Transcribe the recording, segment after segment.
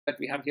that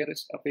we have here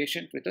is a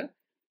patient with a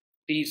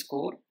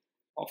T-score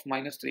of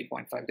minus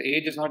 3.5. The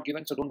age is not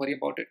given, so don't worry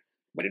about it.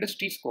 But it is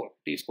T-score.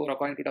 T-score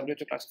according to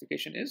WHO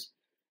classification is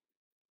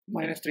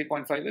minus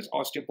 3.5 is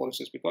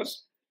osteoporosis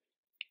because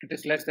it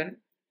is less than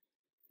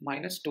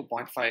minus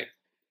 2.5.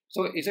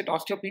 So is it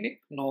osteopenic?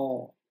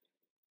 No.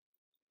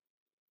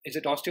 Is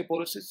it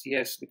osteoporosis?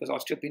 Yes, because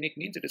osteopenic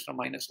means it is from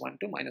minus 1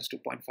 to minus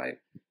 2.5. Is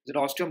it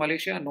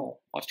osteomalacia? No.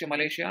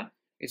 Osteomalacia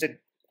is a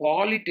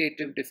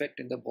qualitative defect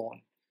in the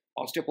bone.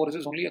 Osteoporosis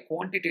is only a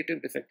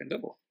quantitative defect in the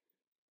bone.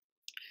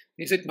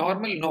 Is it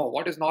normal? No.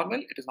 What is normal?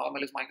 It is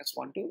normal is minus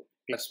 1 to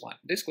plus 1.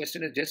 This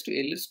question is just to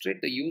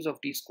illustrate the use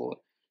of T-score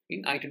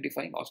in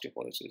identifying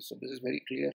osteoporosis. So this is very clear